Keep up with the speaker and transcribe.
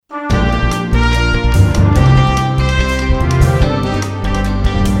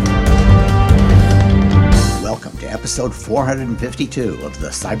episode 452 of the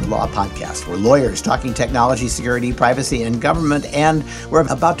Cyber Law Podcast. We're lawyers talking technology, security, privacy, and government, and we're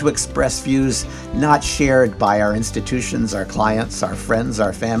about to express views not shared by our institutions, our clients, our friends,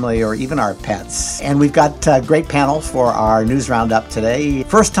 our family, or even our pets. And we've got a great panel for our news roundup today.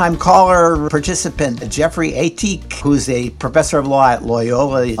 First-time caller participant, Jeffrey Ateek, who's a professor of law at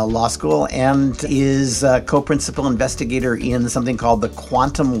Loyola Law School and is a co-principal investigator in something called the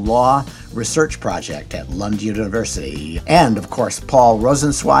Quantum Law Research Project at Lund University. And, of course, Paul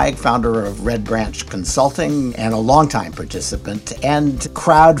Rosenzweig, founder of Red Branch Consulting and a longtime participant, and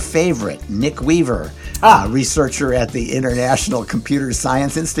crowd favorite, Nick Weaver, researcher at the International Computer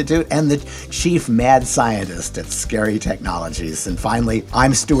Science Institute and the chief mad scientist at Scary Technologies. And finally,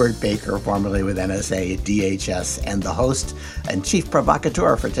 I'm Stuart Baker, formerly with NSA, DHS, and the host and chief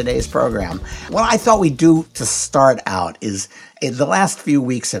provocateur for today's program. What I thought we'd do to start out is the last few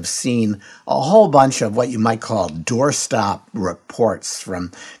weeks have seen a whole bunch of what you might call doorstop reports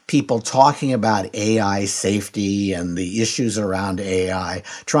from people talking about AI safety and the issues around AI,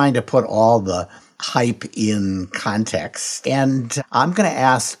 trying to put all the hype in context. And I'm going to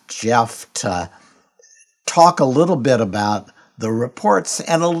ask Jeff to talk a little bit about the reports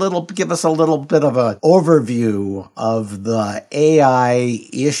and give us a little bit of an overview of the AI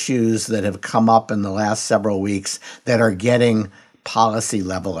issues that have come up in the last several weeks that are getting policy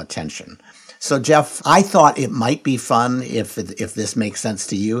level attention. So, Jeff, I thought it might be fun, if this makes sense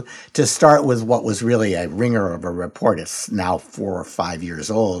to you, to start with what was really a ringer of a report. It's now 4 or 5 years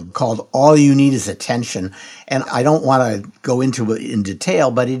old, called All You Need Is Attention. And I don't want to go into it in detail,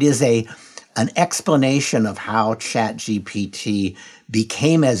 but it is an explanation of how ChatGPT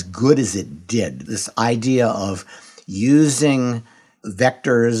became as good as it did. This idea of using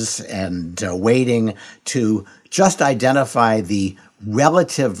vectors and weighting to just identify the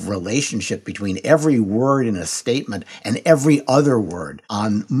relative relationship between every word in a statement and every other word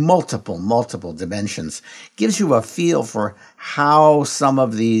on multiple dimensions gives you a feel for how some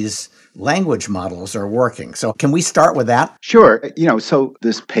of these language models are working. So can we start with that? Sure. So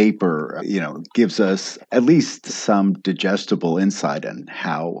this paper, gives us at least some digestible insight on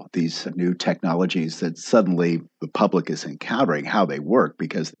how these new technologies that suddenly the public is encountering, how they work,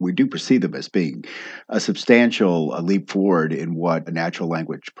 because we do perceive them as being a substantial leap forward in what natural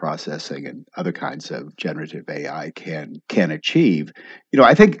language processing and other kinds of generative AI can achieve.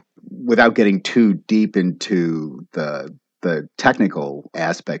 I think without getting too deep into the technical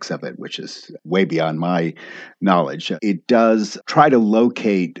aspects of it, which is way beyond my knowledge, it does try to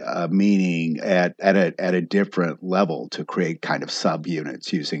locate meaning at a different level to create kind of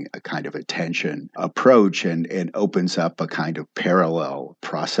subunits using a kind of attention approach, and opens up a kind of parallel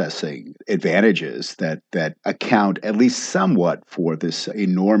processing advantages that account at least somewhat for this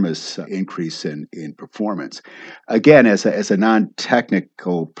enormous increase in performance. Again, as a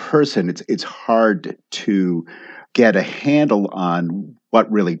non-technical person, it's hard to get a handle on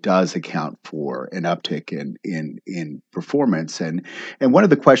what really does account for an uptick in performance. And one of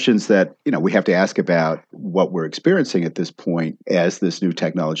the questions that we have to ask about what we're experiencing at this point as this new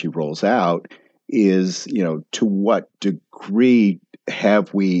technology rolls out is, to what degree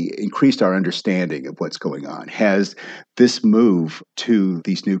have we increased our understanding of what's going on? Has this move to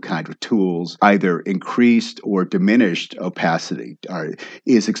these new kind of tools either increased or diminished opacity?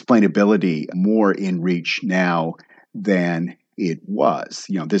 Is explainability more in reach now than it was?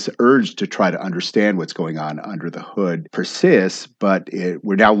 This urge to try to understand what's going on under the hood persists, but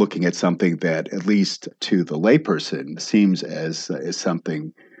we're now looking at something that, at least to the layperson, seems as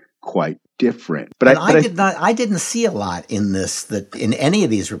something quite different. But I didn't see a lot in this, that in any of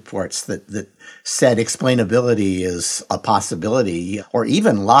these reports that said explainability is a possibility, or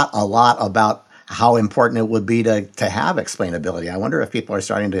even a lot about how important it would be to have explainability. I wonder if people are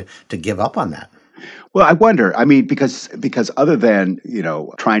starting to give up on that. Well, I wonder. I mean, because other than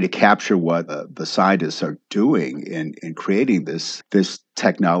trying to capture what the scientists are doing in creating this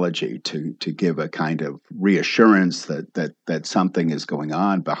technology to give a kind of reassurance that something is going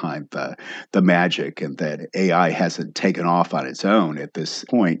on behind the magic, and that AI hasn't taken off on its own at this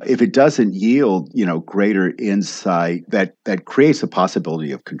point. If it doesn't yield greater insight, that creates a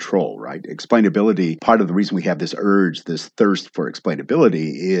possibility of control, right? Explainability. Part of the reason we have this urge, this thirst for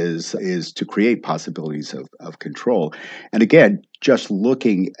explainability, is to create possibilities of control. And again, just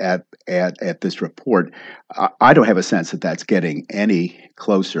looking at this report, I don't have a sense that that's getting any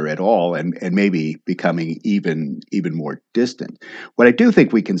closer at all, and maybe becoming even more distant. What I do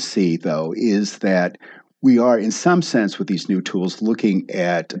think we can see, though, is that we are, in some sense, with these new tools, looking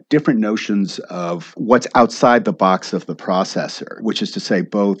at different notions of what's outside the box of the processor, which is to say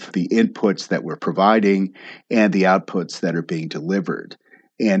both the inputs that we're providing and the outputs that are being delivered.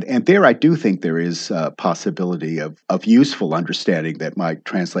 And there I do think there is a possibility of useful understanding that might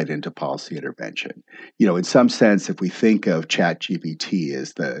translate into policy intervention. In some sense, if we think of ChatGPT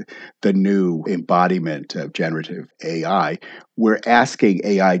as the new embodiment of generative AI, we're asking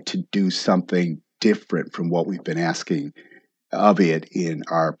AI to do something different from what we've been asking of it in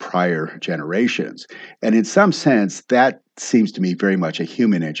our prior generations. And in some sense, that seems to me very much a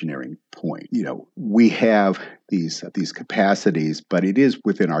human engineering point. We have these capacities, but it is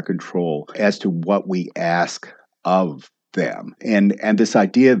within our control as to what we ask of them. And this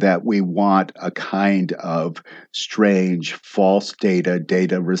idea that we want a kind of strange, false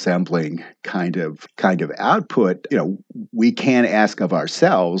data resembling kind of output, we can ask of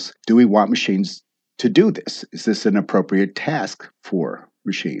ourselves, do we want machines to do this? Is this an appropriate task for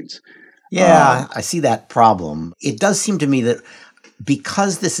machines? Yeah, I see that problem. It does seem to me that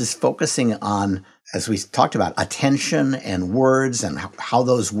because this is focusing on, as we talked about, attention and words and how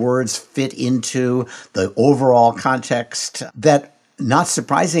those words fit into the overall context, that not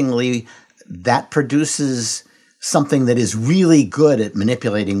surprisingly, that produces something that is really good at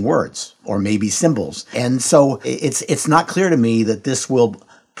manipulating words or maybe symbols. And so it's not clear to me that this will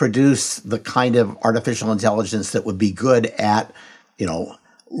produce the kind of artificial intelligence that would be good at,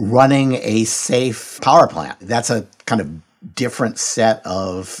 running a safe power plant. That's a kind of different set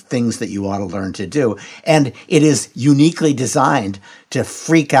of things that you ought to learn to do. And it is uniquely designed to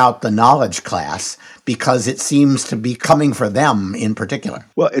freak out the knowledge class because it seems to be coming for them in particular.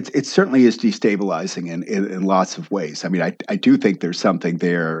 Well, it certainly is destabilizing in lots of ways. I mean, I do think there's something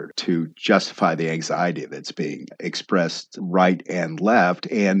there to justify the anxiety that's being expressed right and left.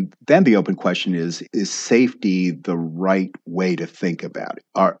 And then the open question is safety the right way to think about it?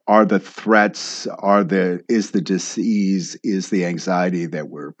 Are the threats, is the disease, is the anxiety that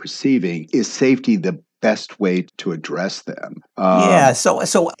we're perceiving, is safety the best way to address them? So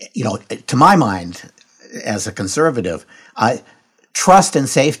to my mind, as a conservative, trust and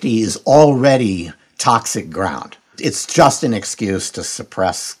safety is already toxic ground. It's just an excuse to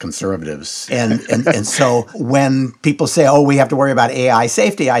suppress conservatives. And so when people say, we have to worry about AI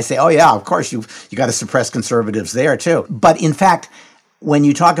safety, I say, yeah, of course, you got to suppress conservatives there too. But in fact, when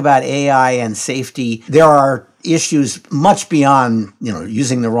you talk about AI and safety, there are issues much beyond,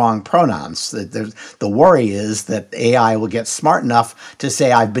 using the wrong pronouns. The worry is that AI will get smart enough to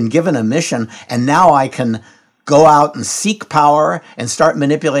say, I've been given a mission, and now I can go out and seek power and start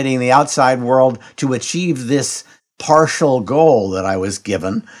manipulating the outside world to achieve this partial goal that I was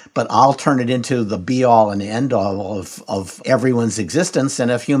given, but I'll turn it into the be-all and end-all of everyone's existence, and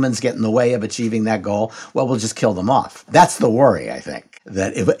if humans get in the way of achieving that goal, we'll just kill them off. That's the worry, I think.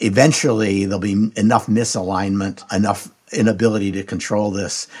 That eventually there'll be enough misalignment, enough inability to control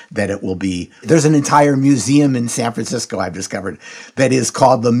this, that it will be... There's an entire museum in San Francisco, I've discovered, that is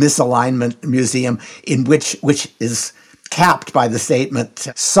called the Misalignment Museum, in which is capped by the statement,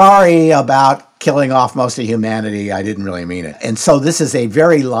 sorry about killing off most of humanity, I didn't really mean it. And so this is a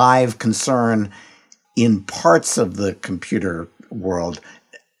very live concern in parts of the computer world,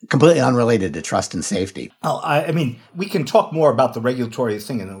 completely unrelated to trust and safety. Well, I mean, we can talk more about the regulatory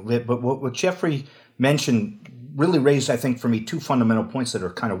thing in a bit, but what Jeffrey mentioned really raised, I think, for me, two fundamental points that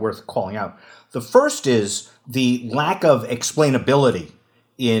are kind of worth calling out. The first is the lack of explainability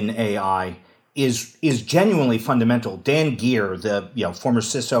in AI is genuinely fundamental. Dan Geer, the former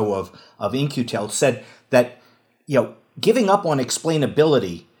CISO of In-Q-Tel, said that giving up on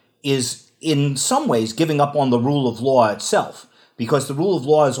explainability is in some ways giving up on the rule of law itself, because the rule of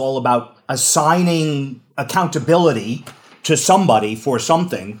law is all about assigning accountability to somebody for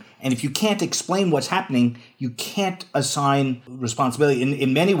something. And if you can't explain what's happening, you can't assign responsibility.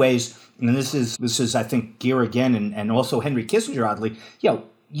 In many ways, and this is I think Geer again, and also Henry Kissinger, oddly,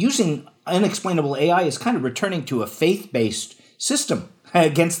 using unexplainable AI is kind of returning to a faith-based system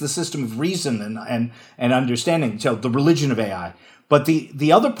against the system of reason and understanding, so the religion of AI. But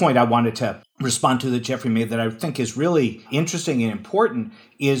the other point I wanted to respond to that Jeffrey made that I think is really interesting and important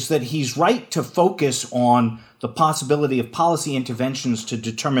is that he's right to focus on the possibility of policy interventions to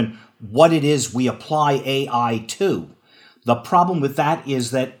determine what it is we apply AI to. The problem with that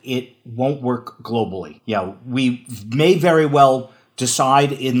is that it won't work globally. We may very well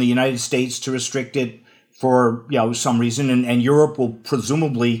decide in the United States to restrict it for some reason, and Europe will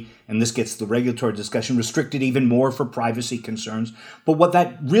presumably, and this gets the regulatory discussion, restrict it even more for privacy concerns. But what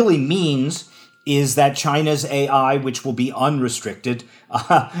that really means is that China's AI, which will be unrestricted,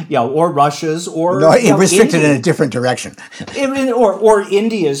 or Russia's, or restricted in a different direction, or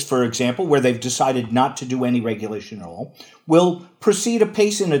India's, for example, where they've decided not to do any regulation at all, will proceed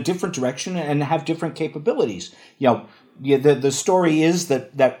apace in a different direction and have different capabilities. The story is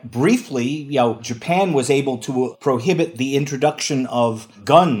that briefly, Japan was able to prohibit the introduction of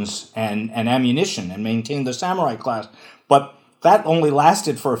guns and ammunition and maintain the samurai class, but that only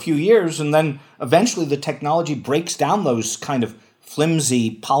lasted for a few years, and then eventually the technology breaks down those kind of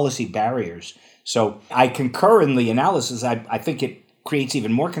flimsy policy barriers. So I concur in the analysis. I think it creates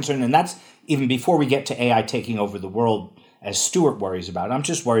even more concern, and that's even before we get to AI taking over the world, as Stuart worries about. I'm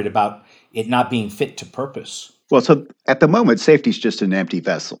just worried about it not being fit to purpose. Well, so at the moment, safety is just an empty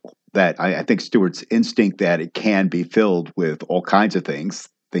vessel. That I think Stuart's instinct that it can be filled with all kinds of things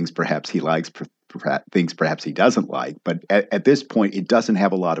perhaps he likes, things perhaps he doesn't like. But at this point, it doesn't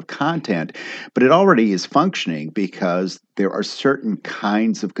have a lot of content, but it already is functioning because there are certain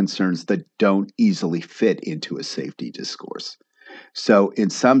kinds of concerns that don't easily fit into a safety discourse. So in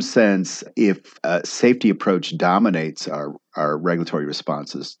some sense, if a safety approach dominates our regulatory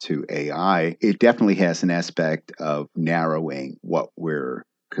responses to AI, it definitely has an aspect of narrowing what we're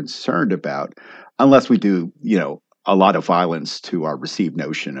concerned about, unless we do, a lot of violence to our received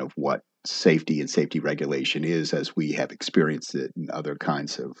notion of what safety and safety regulation is, as we have experienced it in other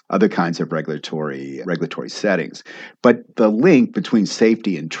kinds of regulatory settings. But the link between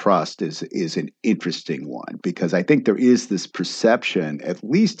safety and trust is an interesting one, because I think there is this perception, at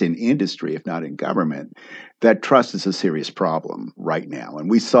least in industry, if not in government, that trust is a serious problem right now.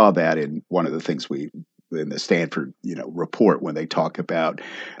 And we saw that in one of the things in the Stanford, report, when they talk about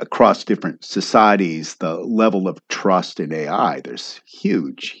across different societies, the level of trust in AI. There's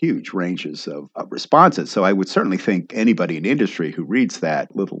huge ranges of responses. So I would certainly think anybody in industry who reads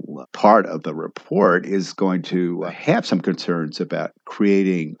that little part of the report is going to have some concerns about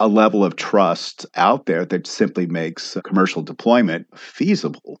creating a level of trust out there that simply makes commercial deployment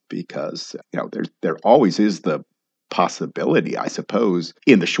feasible, because there always is the possibility, I suppose,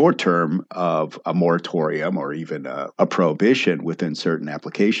 in the short term of a moratorium or even a prohibition within certain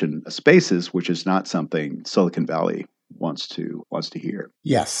application spaces, which is not something Silicon Valley wants to hear.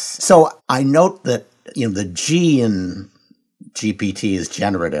 Yes. So I note that the G in GPT is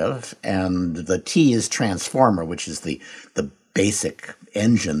generative, and the T is transformer, which is the basic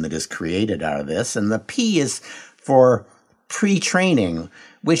engine that is created out of this, and the P is for pre-training,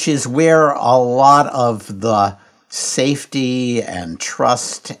 which is where a lot of the safety and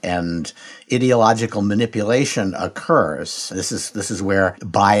trust and ideological manipulation occurs. This is where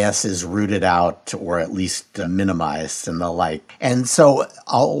bias is rooted out, or at least minimized, and the like. And so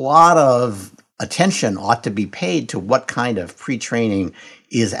a lot of attention ought to be paid to what kind of pre-training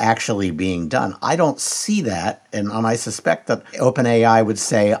is actually being done. I don't see that, and I suspect that OpenAI would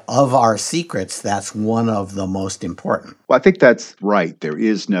say, of our secrets, that's one of the most important. Well, I think that's right. There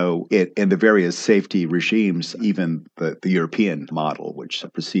is in the various safety regimes, even the European model, which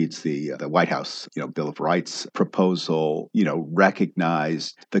precedes the White House, Bill of Rights proposal,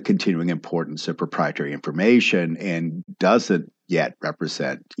 recognized the continuing importance of proprietary information and doesn't yet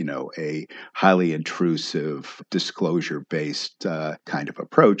represent, a highly intrusive, disclosure-based kind of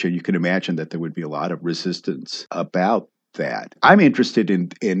approach. And you can imagine that there would be a lot of resistance about that. I'm interested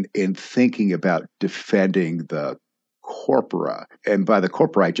in thinking about defending the corpora. And by the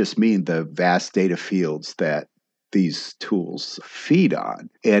corpora, I just mean the vast data fields that these tools feed on.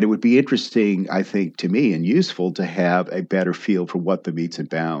 And it would be interesting, I think, to me, and useful to have a better feel for what the metes and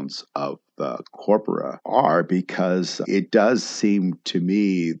bounds of the corpora are, because it does seem to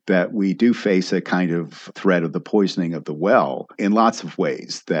me that we do face a kind of threat of the poisoning of the well in lots of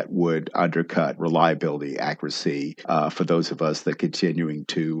ways that would undercut reliability, accuracy, for those of us that continuing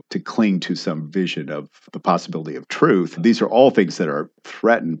to cling to some vision of the possibility of truth. These are all things that are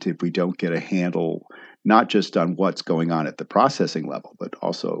threatened if we don't get a handle not just on what's going on at the processing level, but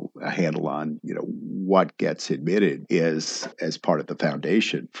also a handle on, what gets admitted is as part of the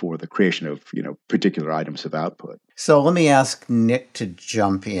foundation for the creation of, particular items of output. So let me ask Nick to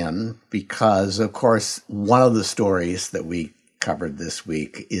jump in, because, of course, one of the stories that we covered this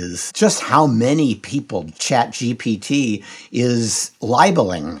week is just how many people ChatGPT is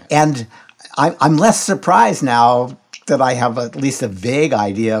libeling. And I'm less surprised now that I have at least a vague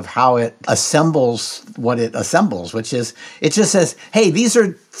idea of how it assembles what it assembles, which is it just says, hey, these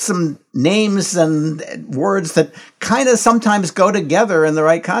are some names and words that kind of sometimes go together in the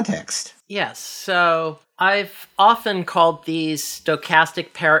right context. Yes, so I've often called these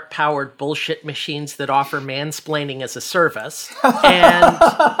stochastic parrot-powered bullshit machines that offer mansplaining as a service. And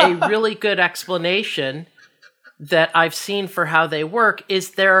a really good explanation that I've seen for how they work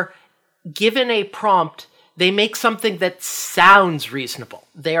is they're given a prompt, they make something that sounds reasonable.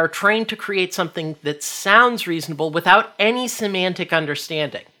 They are trained to create something that sounds reasonable without any semantic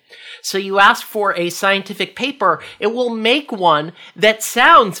understanding. So you ask for a scientific paper, it will make one that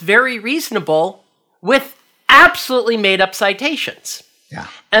sounds very reasonable with absolutely made-up citations. Yeah.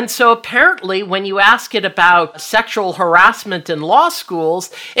 And so apparently when you ask it about sexual harassment in law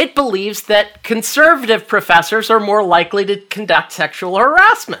schools, it believes that conservative professors are more likely to conduct sexual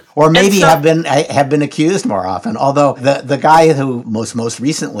harassment. Or maybe have been accused more often. Although the guy who most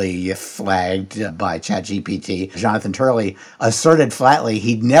recently flagged by ChatGPT, Jonathan Turley, asserted flatly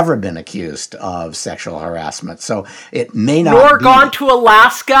he'd never been accused of sexual harassment. So it may not nor be gone to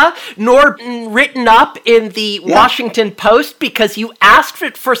Alaska, nor written up in the Washington Post because you asked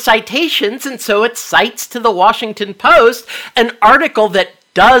it for citations, and so it cites to the Washington Post an article that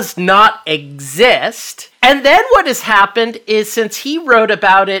does not exist. And then what has happened is, since he wrote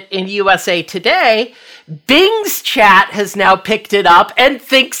about it in USA Today, Bing's chat has now picked it up and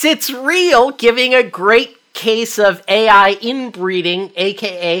thinks it's real, giving a great case of AI inbreeding,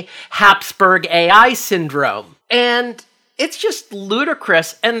 aka Habsburg AI syndrome. And it's just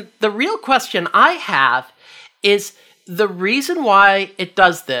ludicrous. And the real question I have is, the reason why it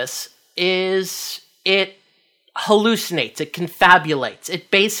does this is it hallucinates, it confabulates,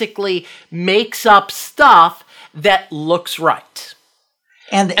 it basically makes up stuff that looks right.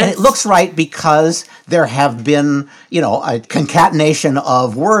 And it looks right because there have been, a concatenation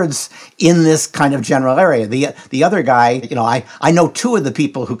of words in this kind of general area. The other guy, I know two of the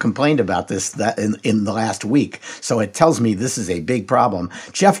people who complained about this in the last week. So it tells me this is a big problem.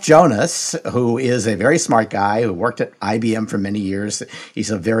 Jeff Jonas, who is a very smart guy who worked at IBM for many years.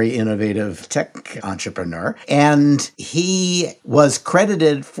 He's a very innovative tech entrepreneur. And he was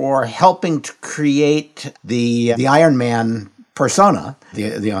credited for helping to create the Iron Man persona,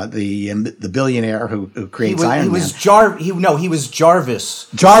 the billionaire who creates Iron Man. He was Jarvis.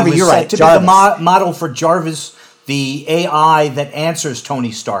 Jarvis, you're right. To be the model for Jarvis, the AI that answers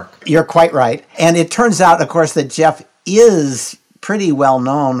Tony Stark. You're quite right. And it turns out, of course, that Jeff is pretty well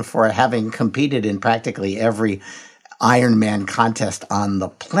known for having competed in practically every Iron Man contest on the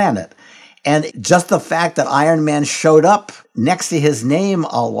planet. And just the fact that Iron Man showed up next to his name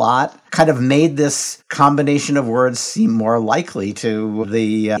a lot kind of made this combination of words seem more likely to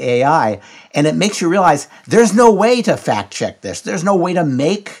the AI. And it makes you realize there's no way to fact check this. There's no way to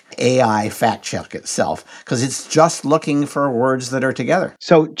make AI fact check itself because it's just looking for words that are together.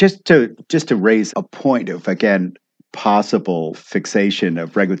 So just to raise a point of, again, possible fixation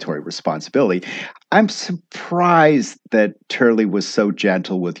of regulatory responsibility, I'm surprised that Turley was so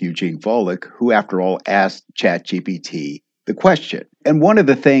gentle with Eugene Volokh, who, after all, asked ChatGPT the question. And one of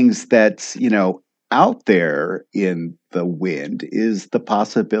the things that's, out there in the wind is the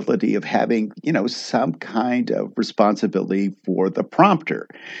possibility of having, some kind of responsibility for the prompter.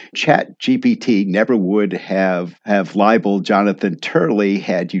 ChatGPT never would have libeled Jonathan Turley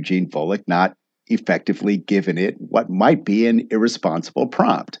had Eugene Volokh not effectively given it what might be an irresponsible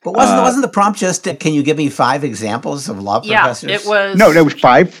prompt. But wasn't the prompt just, can you give me 5 examples of law professors? Yeah, it was. No,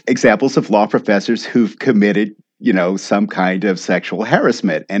 5 examples of law professors who've committed, some kind of sexual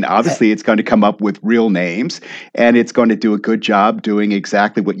harassment. And obviously it's going to come up with real names, and it's going to do a good job doing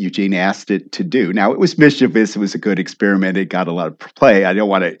exactly what Eugene asked it to do. Now, it was mischievous. It was a good experiment. It got a lot of play. I don't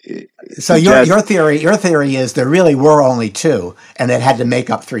want to So your theory is there really were only 2, and it had to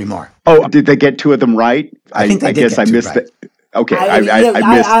make up 3 more. Oh, did they get 2 of them right? I think they did guess get I 2 missed right. that. Okay, I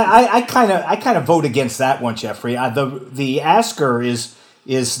missed. I kind of vote against that one, Jeffrey. The asker is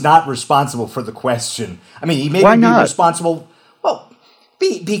not responsible for the question. I mean, he may be responsible. Well,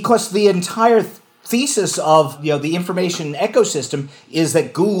 because the entire thesis of the information ecosystem is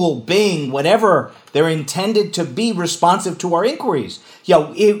that Google, Bing, whatever, they're intended to be responsive to our inquiries.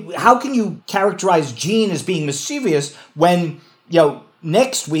 How can you characterize Gene as being mischievous when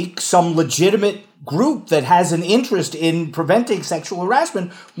next week some legitimate group that has an interest in preventing sexual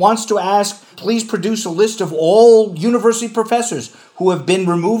harassment wants to ask, please produce a list of all university professors who have been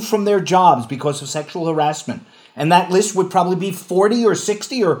removed from their jobs because of sexual harassment. And that list would probably be 40 or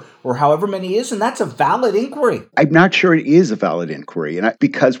 60 or or however many is, and that's a valid inquiry. I'm not sure it is a valid inquiry,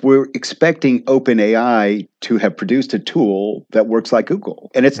 because we're expecting OpenAI to have produced a tool that works like Google,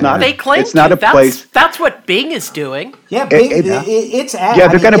 and it's not. They claim it's not to. a place. That's what Bing is doing. Yeah, Bing, it's yeah.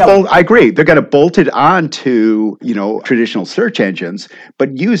 They're going to bolt. I agree. They're going to bolt it onto traditional search engines,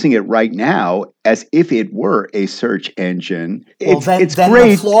 but using it right now as if it were a search engine. It's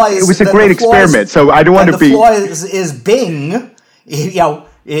great. It was a great experiment. So I don't want to be. The flaw is Bing.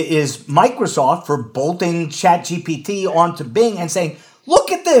 Is Microsoft for bolting ChatGPT onto Bing and saying,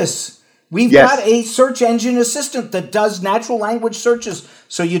 "Look at this. We've got a search engine assistant that does natural language searches,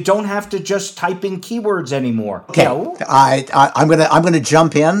 so you don't have to just type in keywords anymore." Okay, I'm gonna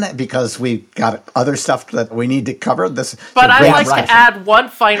jump in because we've got other stuff that we need to cover. But I'd like to add one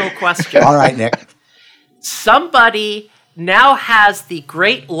final question. All right, Nick. Somebody now has the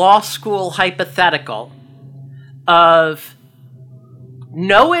great law school hypothetical of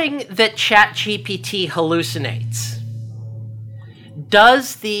knowing that ChatGPT hallucinates.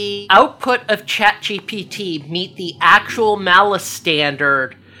 Does the output of ChatGPT meet the actual malice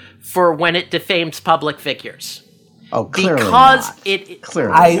standard for when it defames public figures? Oh, clearly because not.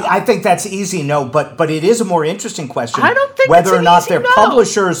 Clearly I think that's easy, no, but it is a more interesting question. I don't think whether or not they're no.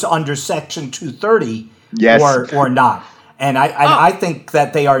 publishers under Section 230 or not. And I think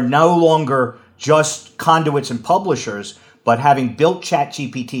that they are no longer just conduits and publishers, but having built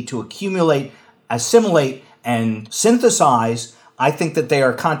ChatGPT to accumulate, assimilate, and synthesize, I think that they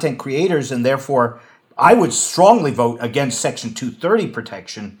are content creators, and therefore I would strongly vote against Section 230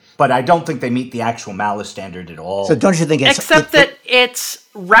 protection, but I don't think they meet the actual malice standard at all. So don't you think it's... Except that it's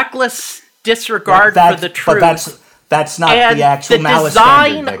reckless disregard for the truth. But that's not the actual malice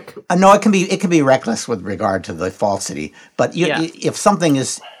standard, Nick. No, it can be reckless with regard to the falsity, but if something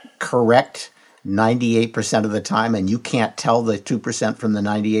is correct 98% of the time, and you can't tell the 2% from the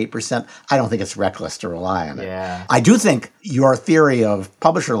 98%, I don't think it's reckless to rely on it. Yeah. I do think your theory of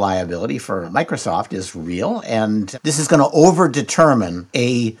publisher liability for Microsoft is real, and this is going to over-determine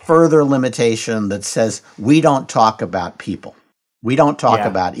a further limitation that says we don't talk about people. We don't talk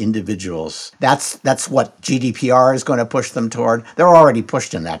about individuals. That's what GDPR is going to push them toward. They're already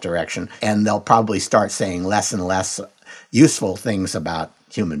pushed in that direction, and they'll probably start saying less and less useful things about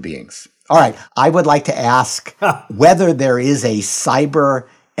human beings. All right, I would like to ask whether there is a cyber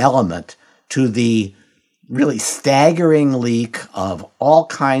element to the really staggering leak of all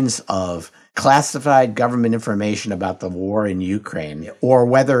kinds of classified government information about the war in Ukraine, or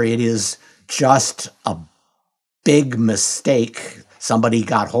whether it is just a big mistake. Somebody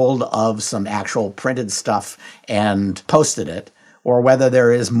got hold of some actual printed stuff and posted it, or whether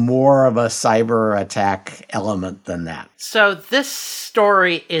there is more of a cyber attack element than that. So this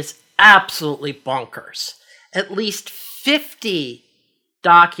story is absolutely bonkers. At least 50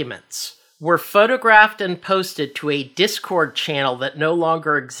 documents were photographed and posted to a Discord channel that no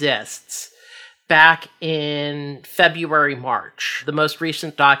longer exists back in February, March. The most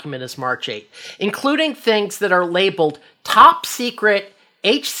recent document is March 8, including things that are labeled top secret,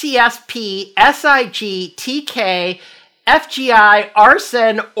 HCSP, SIG, TK, FGI,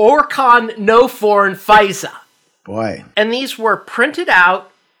 Arsen, Orcon, NOFOR, and FISA. Boy. And these were printed out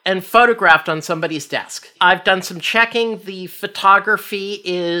and photographed on somebody's desk. I've done some checking. The photography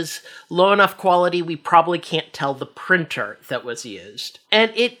is low enough quality we probably can't tell the printer that was used.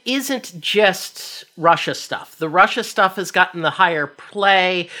 And it isn't just Russia stuff. The Russia stuff has gotten the higher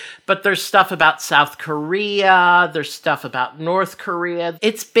play, but there's stuff about South Korea, there's stuff about North Korea.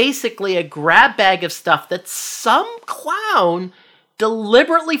 It's basically a grab bag of stuff that some clown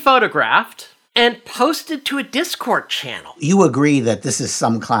deliberately photographed and posted to a Discord channel. You agree that this is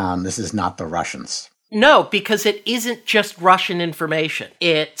some clown, this is not the Russians? No, because it isn't just Russian information.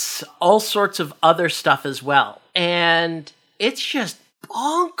 It's all sorts of other stuff as well. And it's just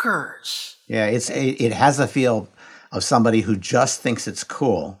bonkers. Yeah, it has a feel of somebody who just thinks it's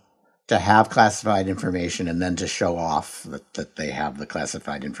cool to have classified information and then to show off that they have the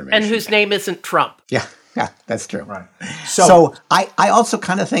classified information. And whose name isn't Trump. Yeah, that's true. Right. So I also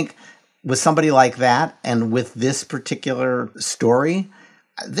kind of think with somebody like that and with this particular story,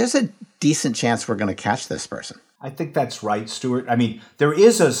 there's a decent chance we're going to catch this person. I think that's right, Stuart. I mean, there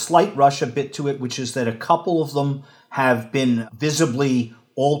is a slight Russia bit to it, which is that a couple of them have been visibly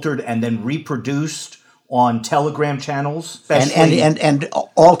altered and then reproduced on Telegram channels. And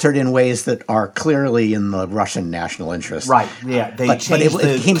altered in ways that are clearly in the Russian national interest. Right, yeah. But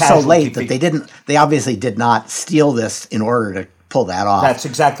it came so late that they obviously did not steal this in order to pull that off. That's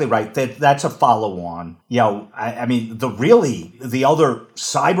exactly right. That's a follow-on. I mean, the other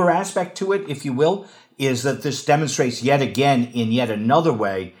cyber aspect to it, if you will, is that this demonstrates yet again in yet another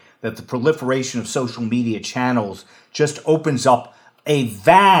way that the proliferation of social media channels just opens up a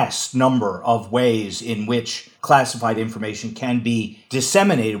vast number of ways in which classified information can be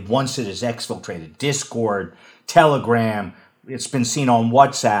disseminated once it is exfiltrated. Discord, Telegram, it's been seen on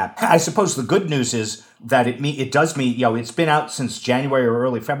WhatsApp. I suppose the good news is that it does mean, it's been out since January or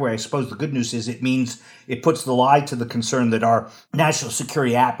early February. I suppose the good news is it means it puts the lie to the concern that our national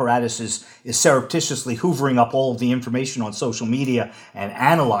security apparatus is surreptitiously hoovering up all of the information on social media and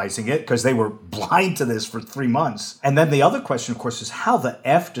analyzing it, because they were blind to this for 3 months. And then the other question, of course, is how the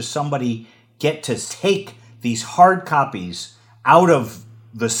F does somebody get to take these hard copies out of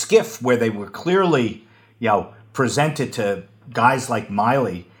the SCIF where they were clearly, presented to guys like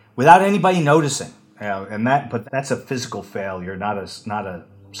Miley without anybody noticing? But that's a physical failure, not a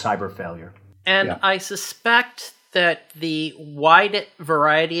cyber failure. And I suspect that the wide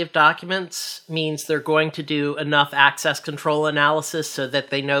variety of documents means they're going to do enough access control analysis so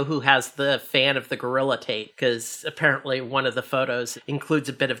that they know who has the fan of the Gorilla Tape, because apparently one of the photos includes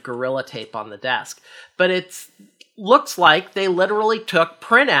a bit of Gorilla Tape on the desk. But it looks like they literally took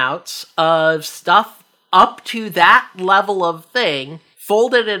printouts of stuff up to that level of thing,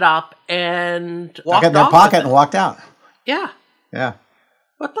 folded it up, and walked off in their pocket and walked out. Yeah. Yeah.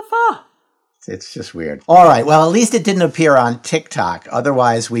 What the fuck? It's just weird. All right. Well, at least it didn't appear on TikTok.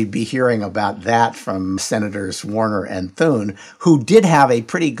 Otherwise, we'd be hearing about that from Senators Warner and Thune, who did have a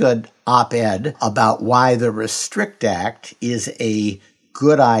pretty good op-ed about why the Restrict Act is a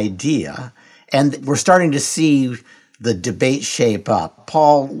good idea. And we're starting to see the debate shape up.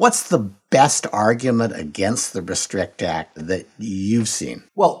 Paul, what's the best argument against the Restrict Act that you've seen?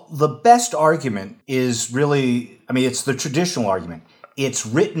 Well, the best argument is really, it's the traditional argument. It's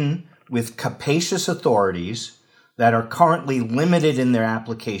written with capacious authorities that are currently limited in their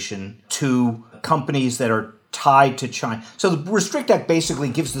application to companies that are tied to China. So the Restrict Act basically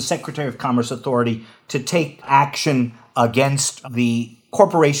gives the Secretary of Commerce authority to take action against the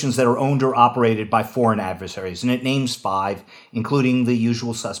corporations that are owned or operated by foreign adversaries. And it names 5, including the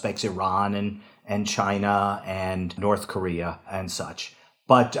usual suspects, Iran and China and North Korea and such.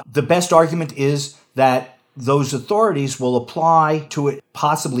 But the best argument is that those authorities will apply to a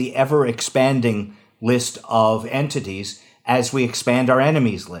possibly ever expanding list of entities as we expand our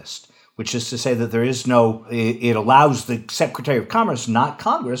enemies list, which is to say that it allows the Secretary of Commerce, not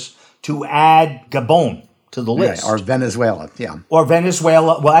Congress, to add Gabon to the list. Or Venezuela, yeah. Or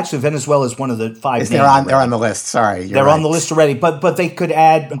Venezuela. Well, actually, Venezuela is one of the 5 names. They're on the list, sorry. They're on the list already, but they could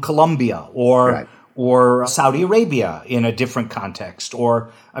add Colombia or Saudi Arabia in a different context,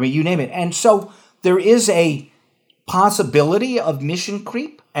 or, you name it. And so there is a possibility of mission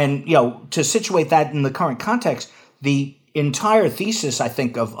creep. And, to situate that in the current context, the entire thesis, I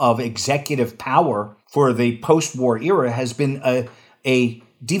think, of executive power for the post-war era has been a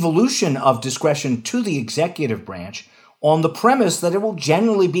devolution of discretion to the executive branch on the premise that it will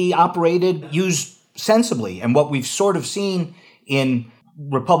generally be used sensibly. And what we've sort of seen in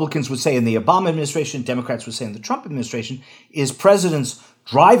Republicans would say in the Obama administration, Democrats would say in the Trump administration, is presidents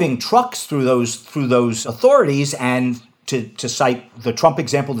driving trucks through those authorities, and to cite the Trump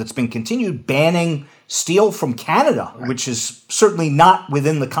example that's been continued, banning steel from Canada, which is certainly not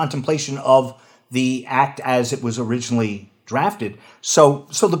within the contemplation of the act as it was originally drafted. So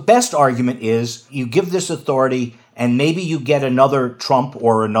the best argument is you give this authority, and maybe you get another Trump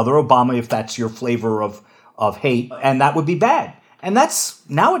or another Obama if that's your flavor of hate, and that would be bad. And that's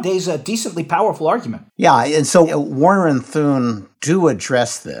nowadays a decently powerful argument. Yeah, and so Warner and Thune do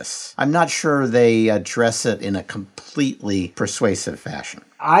address this. I'm not sure they address it in a completely persuasive fashion.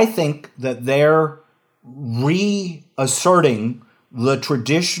 I think that they're reasserting the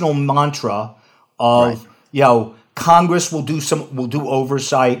traditional mantra of, Congress will do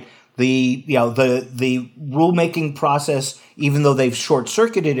oversight. The rulemaking process, even though they've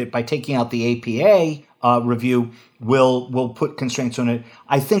short-circuited it by taking out the APA review, will put constraints on it.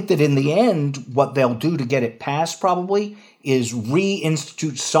 I think that in the end, what they'll do to get it passed probably is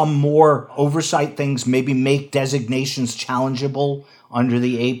reinstitute some more oversight things, maybe make designations challengeable under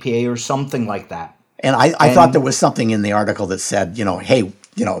the APA or something like that. And I thought there was something in the article that said, hey,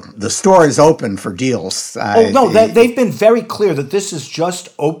 the store is open for deals. They've been very clear that this is just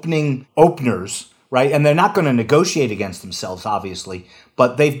openers, right? And they're not going to negotiate against themselves, obviously,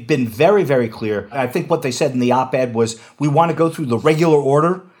 but they've been very, very clear. I think what they said in the op-ed was, we want to go through the regular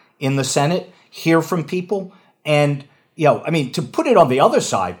order in the Senate, hear from people. And, to put it on the other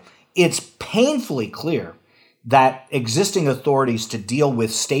side, it's painfully clear that existing authorities to deal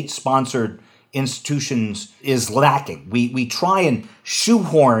with state-sponsored institutions is lacking. We try and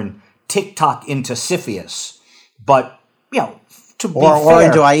shoehorn TikTok into CFIUS, but to be or fair,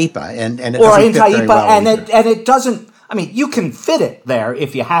 into IEPA, and it or doesn't into fit very IEPA, well and it doesn't. I mean, you can fit it there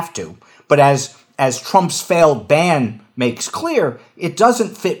if you have to, but as Trump's failed ban makes clear, it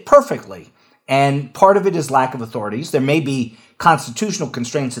doesn't fit perfectly. And part of it is lack of authorities. There may be constitutional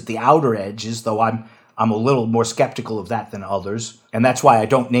constraints at the outer edges, though I'm a little more skeptical of that than others. And that's why I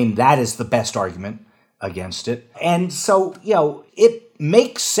don't name that as the best argument against it. And so, it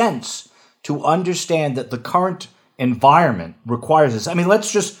makes sense to understand that the current environment requires this. I mean,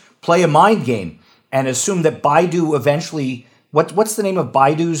 let's just play a mind game and assume that Baidu eventually, what's the name of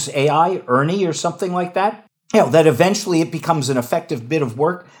Baidu's AI, Ernie or something like that? That eventually it becomes an effective bit of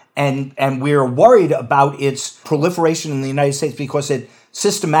work, and we're worried about its proliferation in the United States because it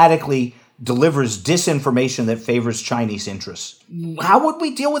systematically delivers disinformation that favors Chinese interests. How would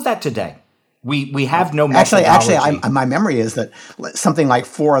we deal with that today? We have no methodology. Actually, my memory is that something like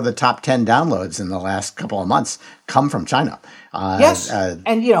 4 of the top 10 downloads in the last couple of months come from China. Yes, and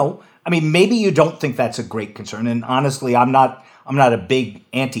I mean, maybe you don't think that's a great concern, and honestly, I'm not a big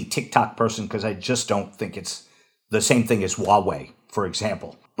anti-TikTok person because I just don't think it's the same thing as Huawei, for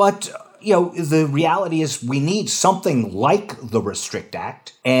example. But the reality is we need something like the Restrict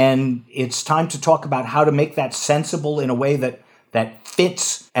Act, and it's time to talk about how to make that sensible in a way that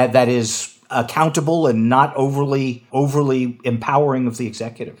fits, that is accountable and not overly empowering of the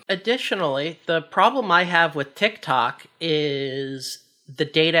executive. Additionally, the problem I have with TikTok is the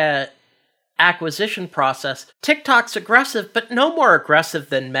data acquisition process. TikTok's aggressive, but no more aggressive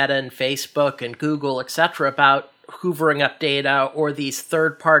than Meta and Facebook and Google, etc., about hoovering up data, or these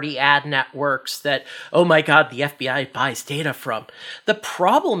third-party ad networks that, oh my God, the FBI buys data from. The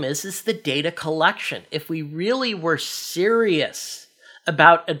problem is the data collection. If we really were serious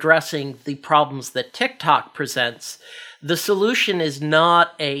about addressing the problems that TikTok presents, the solution is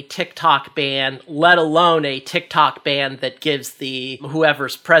not a TikTok ban, let alone a TikTok ban that gives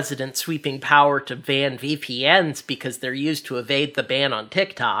whoever's president sweeping power to ban VPNs because they're used to evade the ban on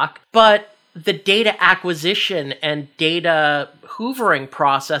TikTok, but the data acquisition and data hoovering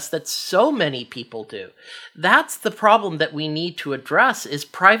process that so many people do. That's the problem that we need to address, is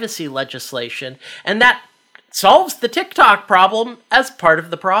privacy legislation, and that solves the TikTok problem as part of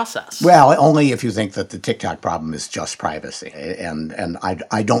the process. Well, only if you think that the TikTok problem is just privacy. And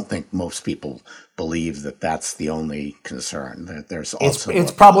I don't think most people believe that that's the only concern. That there's also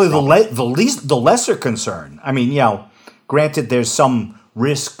it's probably the lesser concern. I mean, granted, there's some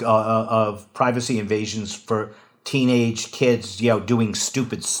risk of privacy invasions for teenage kids, doing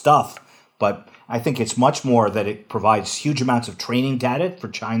stupid stuff, but I think it's much more that it provides huge amounts of training data for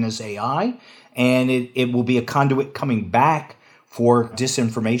China's AI, and it will be a conduit coming back for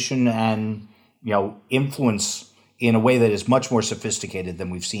disinformation and influence in a way that is much more sophisticated than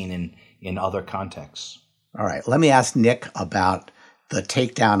we've seen in other contexts. All right, let me ask Nick about the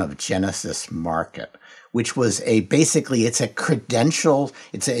takedown of Genesis Market, which was it's a credential,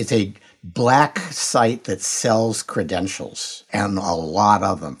 it's a black site that sells credentials, and a lot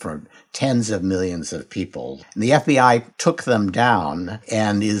of them for tens of millions of people. And the FBI took them down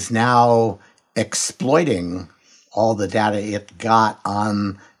and is now exploiting all the data it got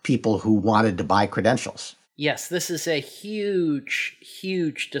on people who wanted to buy credentials. Yes, this is a huge,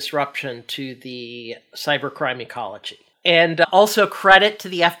 huge disruption to the cybercrime ecology. And also credit to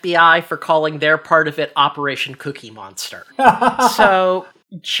the FBI for calling their part of it Operation Cookie Monster. So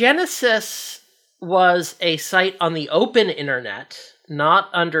Genesis was a site on the open internet, not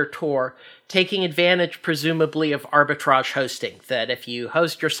under Tor, taking advantage presumably of arbitrage hosting, that if you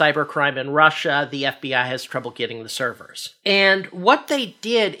host your cybercrime in Russia, the FBI has trouble getting the servers. And what they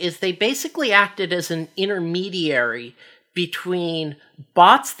did is they basically acted as an intermediary between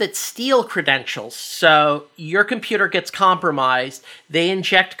bots that steal credentials. So your computer gets compromised, they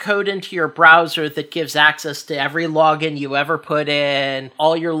inject code into your browser that gives access to every login you ever put in,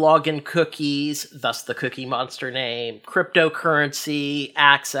 all your login cookies, thus the Cookie Monster name, cryptocurrency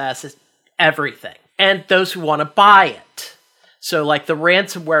access, everything. And those who want to buy it. So like the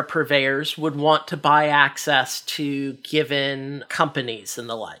ransomware purveyors would want to buy access to given companies and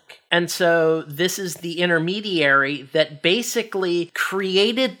the like. And so this is the intermediary that basically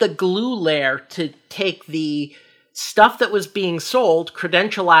created the glue layer to take the stuff that was being sold,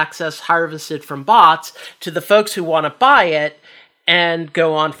 credential access harvested from bots, to the folks who want to buy it and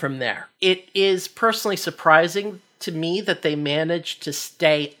go on from there. It is personally surprising to me that they managed to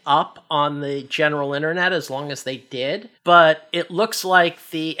stay up on the general internet as long as they did, but it looks like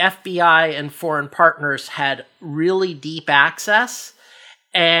the FBI and foreign partners had really deep access,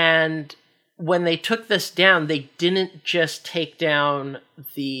 and when they took this down, they didn't just take down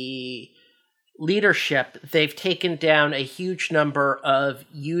the leadership, they've taken down a huge number of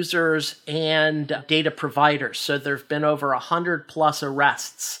users and data providers. So there have been over 100 plus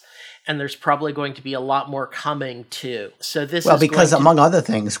arrests. And there's probably going to be a lot more coming too. So this is because among other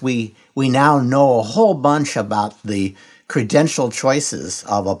things, we now know a whole bunch about the credential choices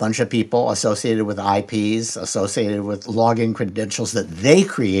of a bunch of people associated with IPs, associated with login credentials that they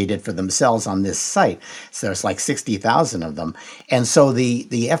created for themselves on this site. So there's like 60,000 of them. And so the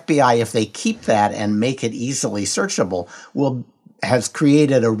FBI, if they keep that and make it easily searchable, has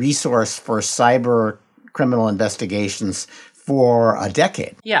created a resource for cyber criminal investigations for a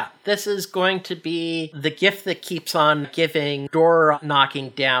decade. Yeah, this is going to be the gift that keeps on giving, door knocking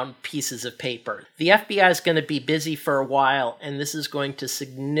down pieces of paper. The FBI is going to be busy for a while, and this is going to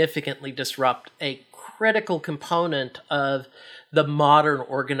significantly disrupt a critical component of the modern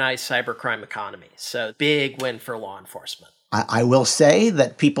organized cybercrime economy. So big win for law enforcement. I will say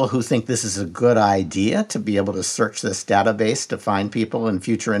that people who think this is a good idea to be able to search this database to find people in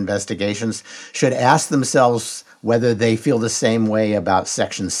future investigations should ask themselves whether they feel the same way about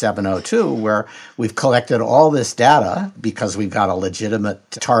Section 702, where we've collected all this data because we've got a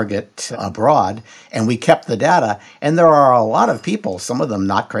legitimate target abroad, and we kept the data. And there are a lot of people, some of them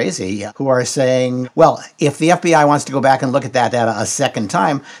not crazy, who are saying, well, if the FBI wants to go back and look at that data a second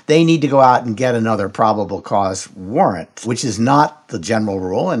time, they need to go out and get another probable cause warrant, which is not the general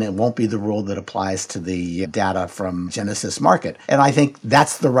rule, and it won't be the rule that applies to the data from Genesis Market. And I think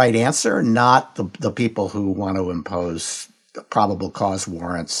that's the right answer, not the people who want to impose probable cause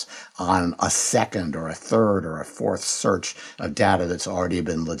warrants on a second or a third or a fourth search of data that's already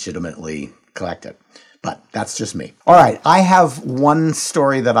been legitimately collected. But that's just me. All right, I have one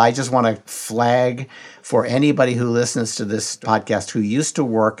story that I just want to flag for anybody who listens to this podcast who used to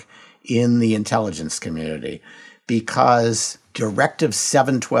work in the intelligence community, because Directive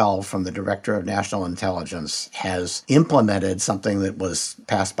 712 from the Director of National Intelligence has implemented something that was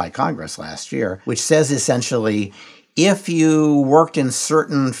passed by Congress last year, which says essentially, if you worked in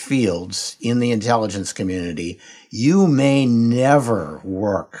certain fields in the intelligence community, you may never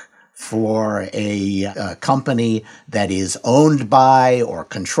work for a company that is owned by or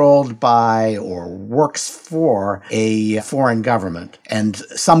controlled by or works for a foreign government. And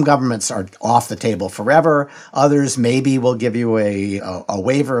some governments are off the table forever. Others maybe will give you a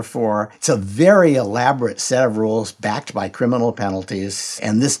waiver for. It's a very elaborate set of rules backed by criminal penalties.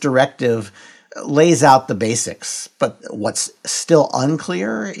 And this directive lays out the basics. But what's still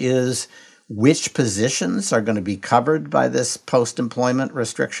unclear is which positions are going to be covered by this post-employment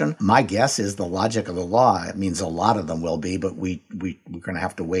restriction. My guess is the logic of the law. It means a lot of them will be, but we're going to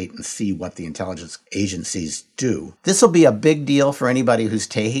have to wait and see what the intelligence agencies do. This will be a big deal for anybody who's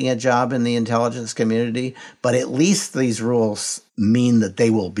taking a job in the intelligence community, but at least these rules mean that they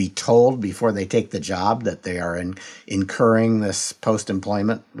will be told before they take the job that they are incurring this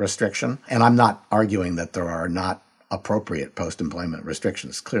post-employment restriction. And I'm not arguing that there are not appropriate post-employment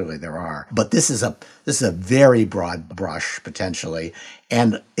restrictions. Clearly there are. But this is a very broad brush, potentially,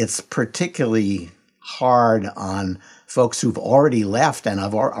 and it's particularly hard on folks who've already left and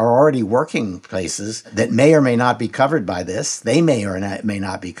are already working places that may or may not be covered by this. They may or may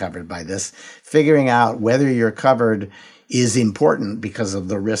not be covered by this. Figuring out whether you're covered is important because of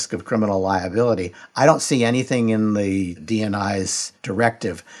the risk of criminal liability. I don't see anything in the DNI's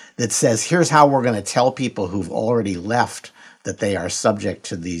directive that says, here's how we're going to tell people who've already left that they are subject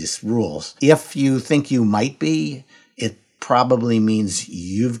to these rules. If you think you might be, it probably means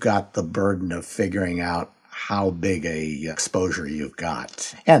you've got the burden of figuring out how big a exposure you've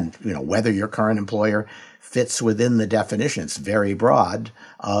got. And, whether your current employer fits within the definition, it's very broad,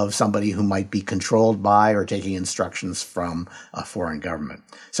 of somebody who might be controlled by or taking instructions from a foreign government.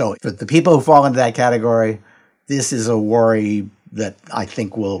 So for the people who fall into that category, this is a worry that I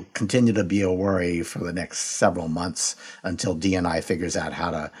think will continue to be a worry for the next several months until DNI figures out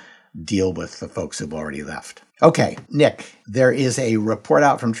how to deal with the folks who've already left. Okay, Nick, there is a report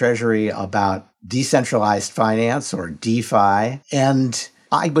out from Treasury about decentralized finance, or DeFi, and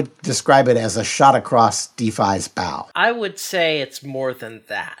I would describe it as a shot across DeFi's bow. I would say it's more than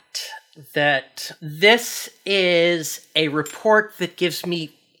that. That this is a report that gives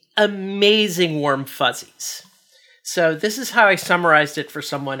me amazing warm fuzzies. So this is how I summarized it for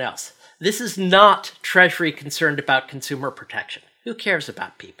someone else. This is not Treasury concerned about consumer protection. Who cares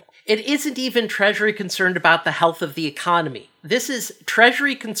about people? It isn't even Treasury concerned about the health of the economy. This is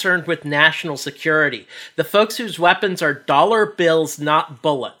Treasury concerned with national security, the folks whose weapons are dollar bills, not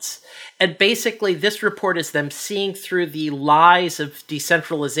bullets. And basically, this report is them seeing through the lies of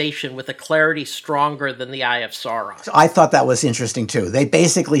decentralization with a clarity stronger than the eye of Sauron. I thought that was interesting, too. They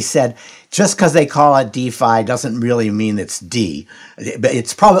basically said, just because they call it DeFi doesn't really mean it's D.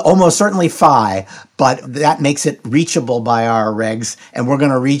 It's probably almost certainly Fi, but that makes it reachable by our regs, and we're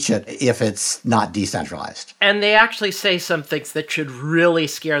going to reach it if it's not decentralized. And they actually say some things that should really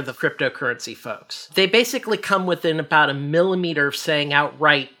scare the cryptocurrency folks. They basically come within about a millimeter of saying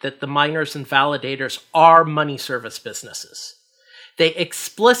outright that the miners and validators are money service businesses. They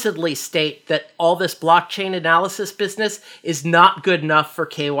explicitly state that all this blockchain analysis business is not good enough for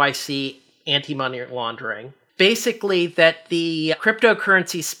KYC, anti-money laundering. Basically, that the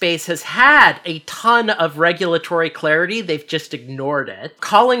cryptocurrency space has had a ton of regulatory clarity. They've just ignored it.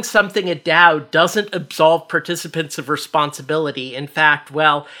 Calling something a DAO doesn't absolve participants of responsibility. In fact,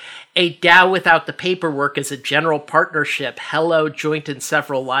 well, a DAO without the paperwork is a general partnership. Hello, joint and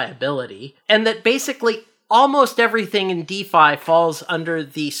several liability. And that basically almost everything in DeFi falls under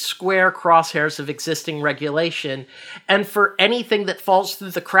the square crosshairs of existing regulation. And for anything that falls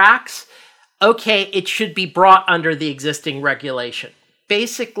through the cracks, okay, it should be brought under the existing regulation.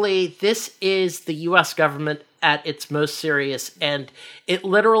 Basically, this is the US government at its most serious, and it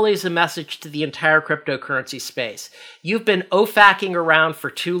literally is a message to the entire cryptocurrency space. You've been OFACing around for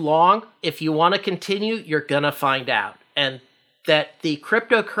too long. If you want to continue, you're going to find out. And that the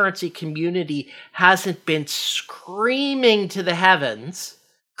cryptocurrency community hasn't been screaming to the heavens,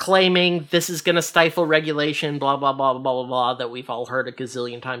 claiming this is going to stifle regulation, blah, blah, blah, blah, blah, blah, that we've all heard a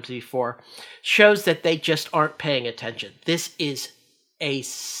gazillion times before, shows that they just aren't paying attention. This is a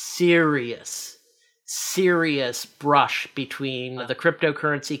serious brush between the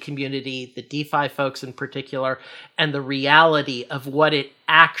cryptocurrency community, the DeFi folks in particular, and the reality of what it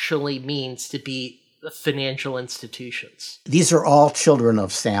actually means to be financial institutions. These are all children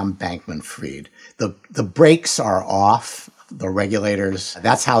of Sam Bankman-Fried. The brakes are off. The regulators,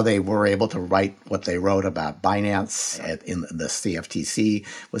 that's how they were able to write what they wrote about Binance. In the CFTC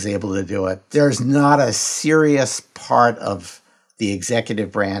was able to do it. There's not a serious part of the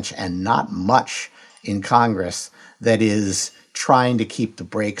executive branch and not much in Congress that is trying to keep the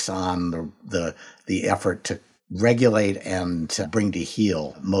brakes on the effort to regulate and to bring to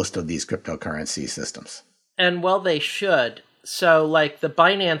heel most of these cryptocurrency systems. And well, they should. So like the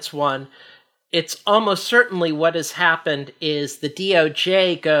Binance one, it's almost certainly what has happened is the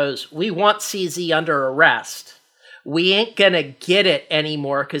DOJ goes, we want CZ under arrest. We ain't going to get it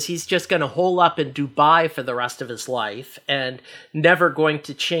anymore because he's just going to hole up in Dubai for the rest of his life and never going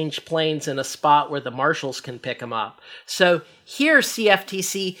to change planes in a spot where the marshals can pick him up. So here's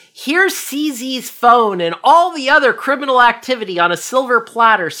CFTC, here's CZ's phone and all the other criminal activity on a silver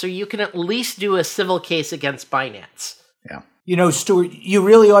platter so you can at least do a civil case against Binance. Yeah. You know, Stuart, you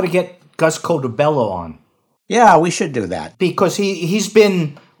really ought to get Gus Codabello on. Yeah, we should do that. Because he's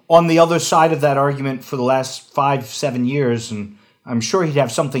been on the other side of that argument for the last 5-7 years, and I'm sure he'd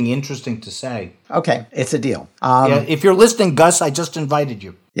have something interesting to say. Okay, it's a deal. Yeah, if you're listening, Gus, I just invited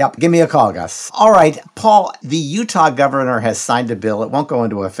you. Yep, give me a call, Gus. All right, Paul, the Utah governor has signed a bill, it won't go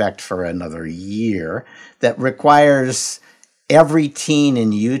into effect for another year, that requires every teen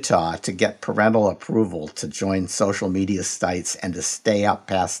in Utah to get parental approval to join social media sites and to stay up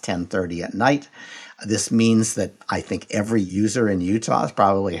past 10:30 at night. This means that I think every user in Utah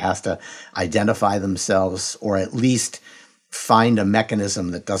probably has to identify themselves or at least find a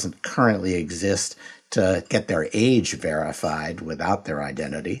mechanism that doesn't currently exist to get their age verified without their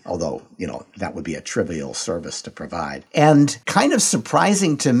identity, although, that would be a trivial service to provide. And kind of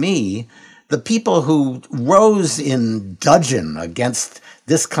surprising to me, the people who rose in dudgeon against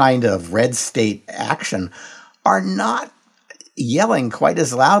this kind of red state action are not yelling quite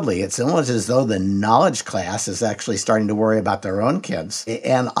as loudly. It's almost as though the knowledge class is actually starting to worry about their own kids.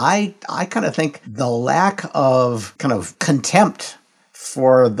 And I kind of think the lack of kind of contempt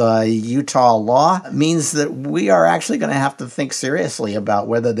for the Utah law means that we are actually going to have to think seriously about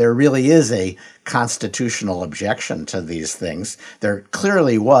whether there really is a constitutional objection to these things. There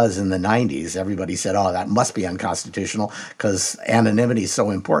clearly was in the 90s. Everybody said, oh, that must be unconstitutional because anonymity is so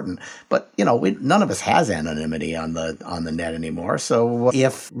important. But, none of us has anonymity on the net anymore. So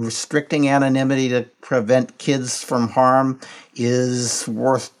if restricting anonymity to prevent kids from harm is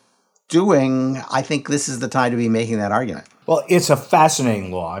worth doing, I think this is the time to be making that argument. Well, it's a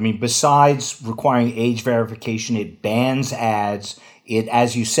fascinating law. I mean, besides requiring age verification, it bans ads. It,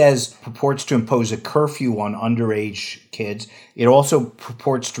 as you says, purports to impose a curfew on underage kids. It also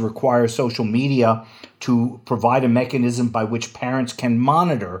purports to require social media to provide a mechanism by which parents can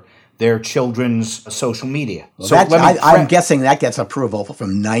monitor their children's social media. Well, I'm guessing that gets approval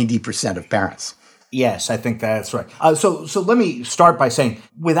from 90% of parents. Yes, I think that's right. So let me start by saying,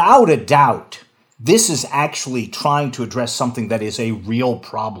 without a doubt, this is actually trying to address something that is a real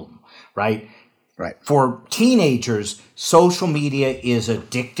problem, right? Right. For teenagers, social media is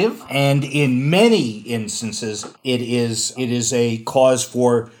addictive, and in many instances, it is a cause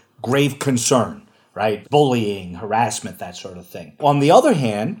for grave concern, right? Bullying, harassment, that sort of thing. On the other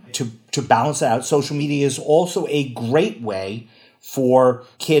hand, to balance it out, social media is also a great way for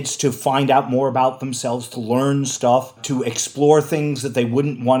kids to find out more about themselves, to learn stuff, to explore things that they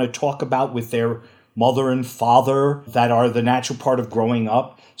wouldn't want to talk about with their mother and father that are the natural part of growing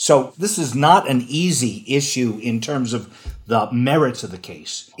up. So this is not an easy issue in terms of the merits of the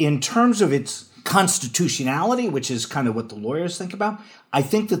case. In terms of its constitutionality, which is kind of what the lawyers think about, I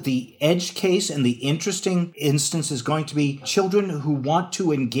think that the edge case and the interesting instance is going to be children who want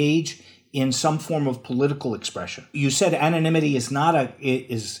to engage in some form of political expression. You said anonymity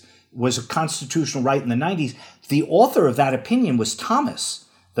was a constitutional right in the 90s. The author of that opinion was Thomas,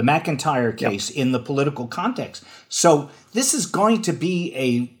 the McIntyre case, in the political context. So this is going to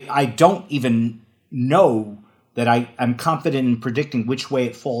be I don't even know that I'm confident in predicting which way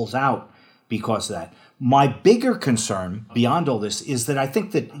it falls out because of that. My bigger concern beyond all this is that I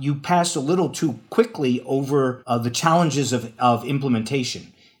think that you passed a little too quickly over the challenges of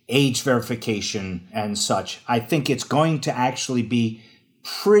implementation, age verification and such. I think it's going to actually be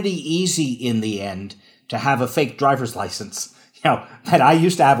pretty easy in the end to have a fake driver's license, that I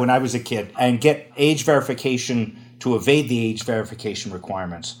used to have when I was a kid, and get age verification to evade the age verification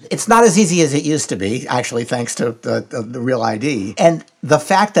requirements. It's not as easy as it used to be, actually, thanks to the Real ID. And the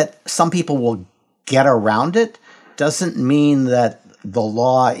fact that some people will get around it doesn't mean that the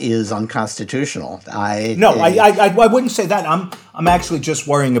law is unconstitutional. I wouldn't say that. I'm actually just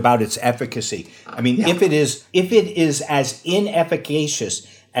worrying about its efficacy. I mean, if it is as inefficacious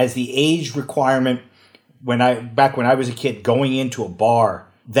as the age requirement back when I was a kid going into a bar,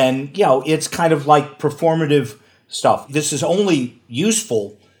 then it's kind of like performative stuff. This is only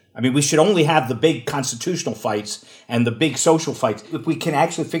useful. I mean, we should only have the big constitutional fights and the big social fights if we can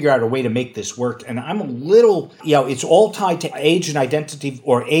actually figure out a way to make this work. And I'm a little, it's all tied to age and identity,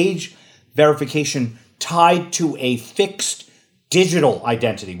 or age verification tied to a fixed digital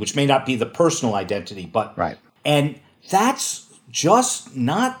identity, which may not be the personal identity, but right. And that's just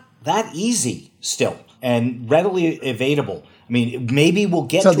not that easy still and readily evadable. I mean, maybe we'll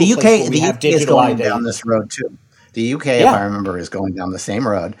get to a place where we have digital identity. Is going down this road too. The UK, if I remember, is going down the same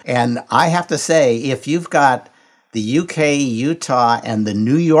road. And I have to say, if you've got the UK, Utah, and the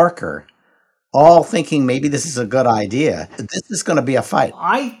New Yorker all thinking maybe this is a good idea, this is going to be a fight.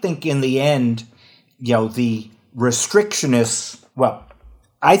 I think in the end, the restrictionists,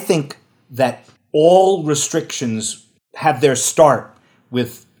 I think that all restrictions have their start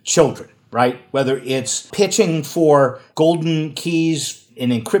with children, right? Whether it's pitching for golden keys in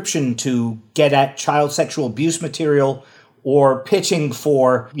encryption to get at child sexual abuse material, or pitching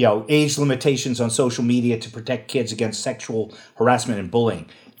for, age limitations on social media to protect kids against sexual harassment and bullying.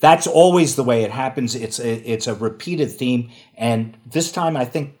 That's always the way it happens. It's a repeated theme. And this time, I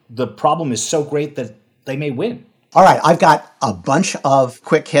think the problem is so great that they may win. All right, I've got a bunch of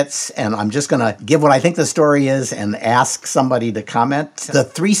quick hits, and I'm just going to give what I think the story is and ask somebody to comment. The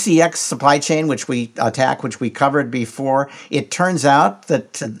 3CX supply chain, which we covered before, it turns out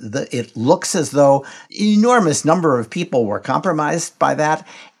that it looks as though an enormous number of people were compromised by that,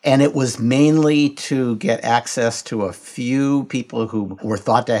 and it was mainly to get access to a few people who were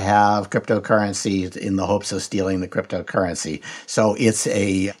thought to have cryptocurrency in the hopes of stealing the cryptocurrency. So it's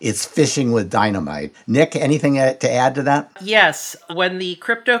phishing with dynamite. Nick, anything to add to that? Yes. When the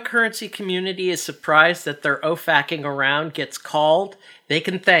cryptocurrency community is surprised that their OFACing around gets called, they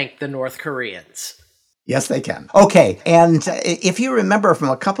can thank the North Koreans. Yes, they can. Okay, and if you remember from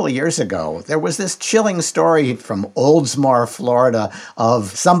a couple of years ago, there was this chilling story from Oldsmar, Florida,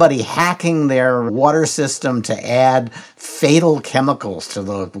 of somebody hacking their water system to add fatal chemicals to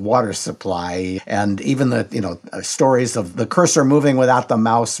the water supply, and even the stories of the cursor moving without the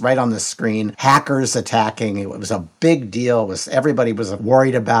mouse right on the screen, hackers attacking. It was a big deal. Everybody was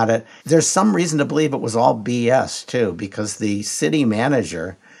worried about it. There's some reason to believe it was all BS too, because the city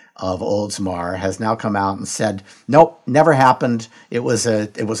manager of Oldsmar has now come out and said, nope, never happened. It was a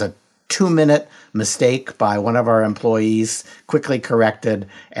 2-minute mistake by one of our employees, quickly corrected,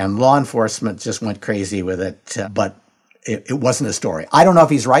 and law enforcement just went crazy with it. But it wasn't a story. I don't know if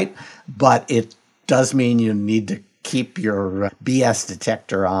he's right, but it does mean you need to keep your BS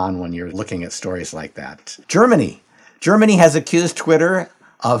detector on when you're looking at stories like that. Germany has accused Twitter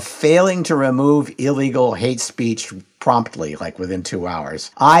of failing to remove illegal hate speech promptly, like within 2 hours.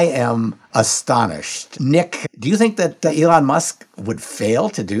 I am astonished. Nick, do you think that Elon Musk would fail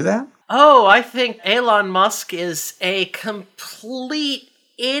to do that? Oh, I think Elon Musk is a complete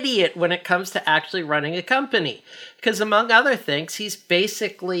idiot when it comes to actually running a company. Because among other things, he's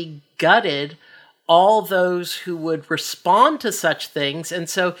basically gutted all those who would respond to such things. And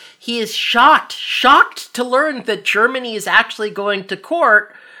so he is shocked to learn that Germany is actually going to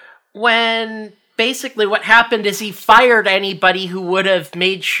court, when basically what happened is he fired anybody who would have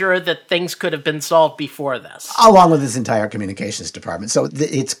made sure that things could have been solved before this. Along with his entire communications department. So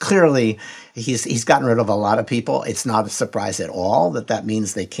it's clearly he's gotten rid of a lot of people. It's not a surprise at all that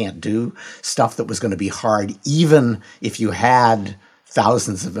means they can't do stuff that was going to be hard, even if you had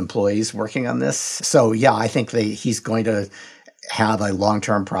thousands of employees working on this. So yeah, I think he's going to have a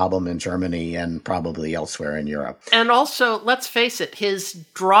long-term problem in Germany and probably elsewhere in Europe. And also, let's face it, his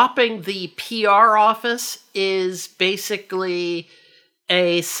dropping the PR office is basically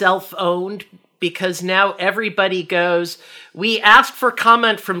a self-owned, because now everybody goes, we asked for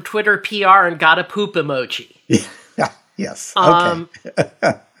comment from Twitter PR and got a poop emoji. Yes. Okay.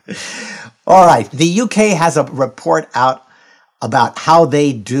 All right. The UK has a report out about how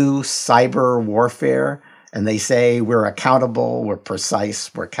they do cyber warfare. And they say we're accountable, we're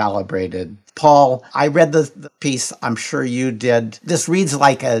precise, we're calibrated. Paul, I read the piece. I'm sure you did. This reads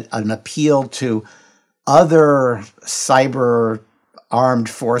like an appeal to other cyber armed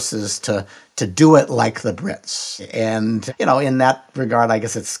forces to do it like the Brits. And, in that regard, I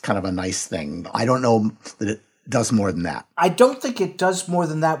guess it's kind of a nice thing. I don't know that it does more than that. I don't think it does more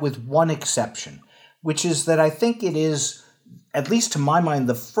than that, with one exception, which is that I think it is, at least to my mind,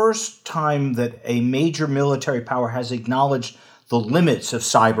 the first time that a major military power has acknowledged the limits of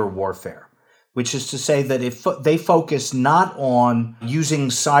cyber warfare, which is to say that if they focus not on using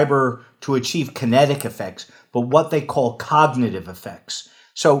cyber to achieve kinetic effects, but what they call cognitive effects.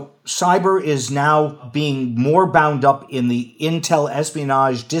 So cyber is now being more bound up in the intel,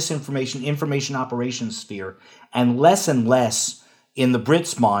 espionage, disinformation, information operations sphere, and less in the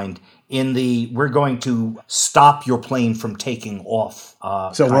Brits' mind in the we're going to stop your plane from taking off.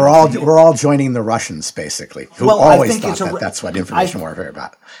 So we're all joining the Russians, basically, who always thought that's what information warfare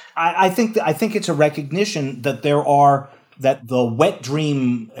about. I think it's a recognition that that the wet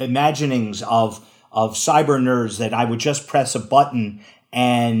dream imaginings of cyber nerds that I would just press a button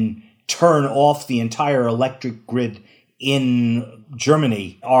and turn off the entire electric grid in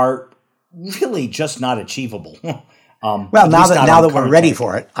Germany are really just not achievable. Well, now that we're ready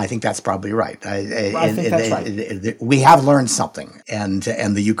for it, I think that's probably right. I think that's right. We have learned something, and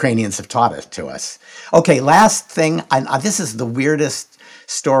the Ukrainians have taught it to us. Okay, last thing. This is the weirdest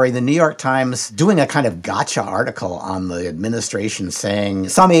story. The New York Times doing a kind of gotcha article on the administration, saying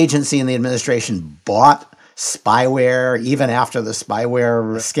some agency in the administration bought spyware even after the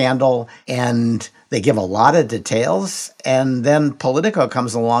spyware scandal, and they give a lot of details. And then Politico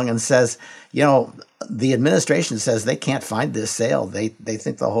comes along and says, the administration says they can't find this sale. They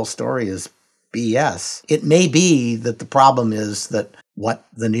think the whole story is BS. It may be that the problem is that what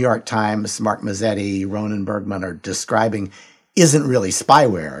the New York Times, Mark Mazzetti, Ronan Bergman are describing isn't really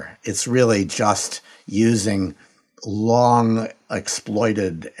spyware. It's really just using long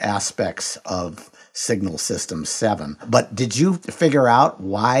exploited aspects of Signal System 7. But did you figure out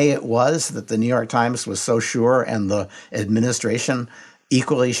why it was that the New York Times was so sure and the administration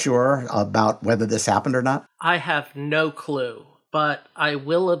equally sure about whether this happened or not? I have no clue, but I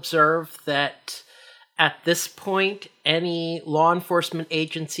will observe that at this point, any law enforcement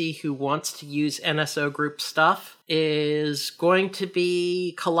agency who wants to use NSO Group stuff is going to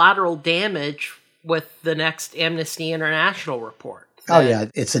be collateral damage with the next Amnesty International report. Oh, yeah.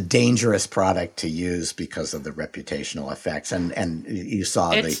 It's a dangerous product to use because of the reputational effects. And you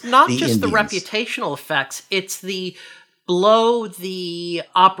saw it's not just the reputational effects. It's the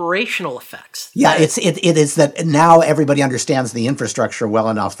operational effects. Yeah, it is that now everybody understands the infrastructure well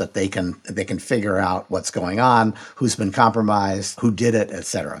enough that they can figure out what's going on, who's been compromised, who did it,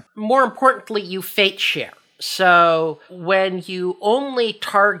 etc. More importantly, you fate share. So when you only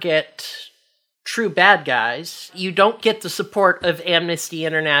target true bad guys, you don't get the support of Amnesty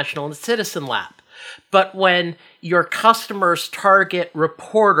International and Citizen Lab. But when your customers target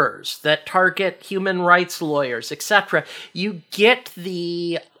reporters, that target human rights lawyers, etc., you get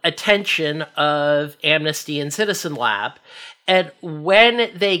the attention of Amnesty and Citizen Lab. And when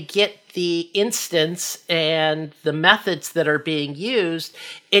they get the instance and the methods that are being used,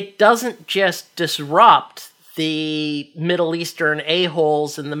 it doesn't just disrupt the Middle Eastern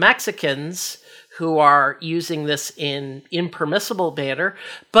a-holes and the Mexicans who are using this in impermissible manner,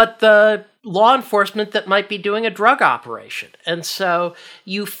 but the law enforcement that might be doing a drug operation. And so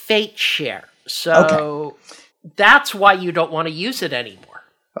you fate share. So that's why you don't want to use it anymore.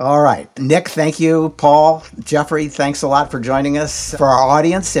 All right. Nick, thank you. Paul, Jeffrey, thanks a lot for joining us. For our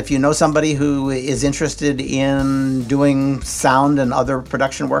audience, if you know somebody who is interested in doing sound and other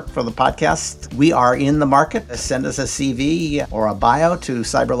production work for the podcast, we are in the market. Send us a CV or a bio to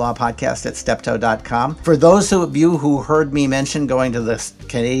cyberlawpodcast@steptoe.com. For those of you who heard me mention going to the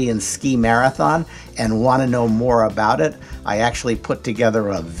Canadian Ski Marathon and want to know more about it, I actually put together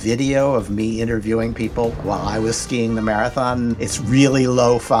a video of me interviewing people while I was skiing the marathon. It's really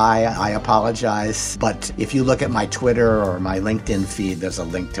lo-fi, I apologize, but if you look at my Twitter or my LinkedIn feed, there's a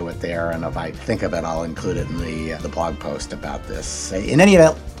link to it there, and if I think of it, I'll include it in the blog post about this. In any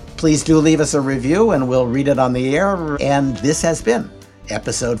event, please do leave us a review and we'll read it on the air, and this has been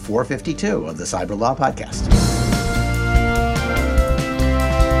episode 452 of the Cyber Law Podcast.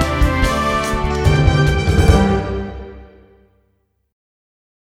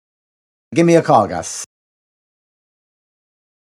 Give me a call, Gus.